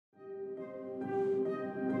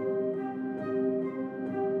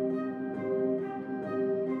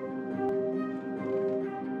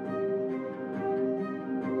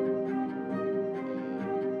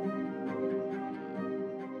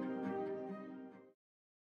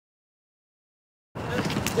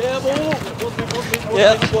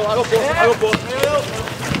Yeah.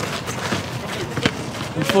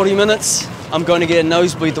 In 40 minutes, I'm going to get a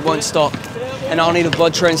nosebleed that won't stop, and I'll need a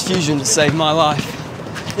blood transfusion to save my life.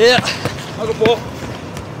 Yeah.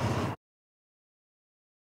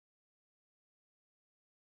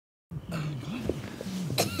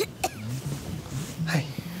 Hey.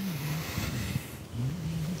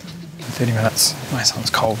 In 30 minutes, my son's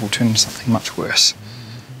cold will turn into something much worse.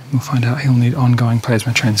 We'll find out he'll need ongoing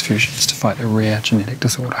plasma transfusions to fight a rare genetic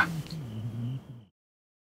disorder.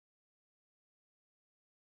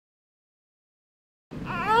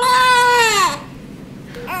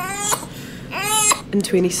 In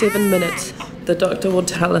 27 minutes, the doctor will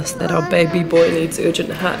tell us that our baby boy needs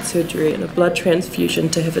urgent heart surgery and a blood transfusion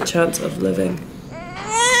to have a chance of living.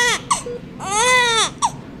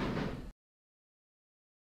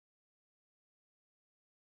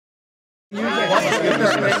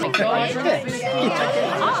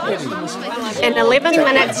 In 11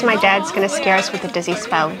 minutes, my dad's going to scare us with a dizzy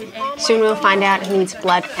spell. Soon we'll find out he needs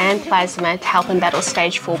blood and plasma to help him battle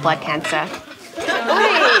stage 4 blood cancer.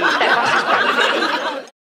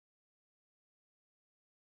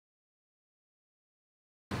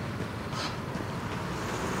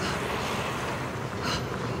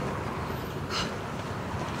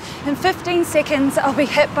 In 15 seconds, I'll be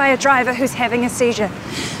hit by a driver who's having a seizure.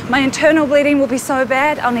 My internal bleeding will be so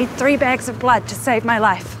bad, I'll need 3 bags of blood to save my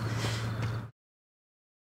life.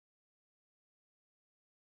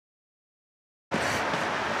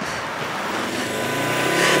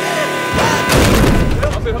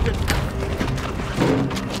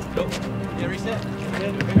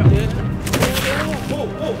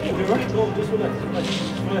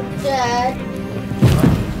 Dad.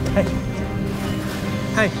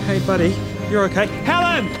 Hey, buddy, you're okay.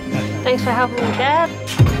 Helen! Thanks for helping me, Dad.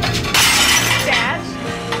 Dad,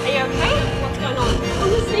 are you okay? What's going on?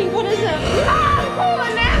 Honestly, what is it?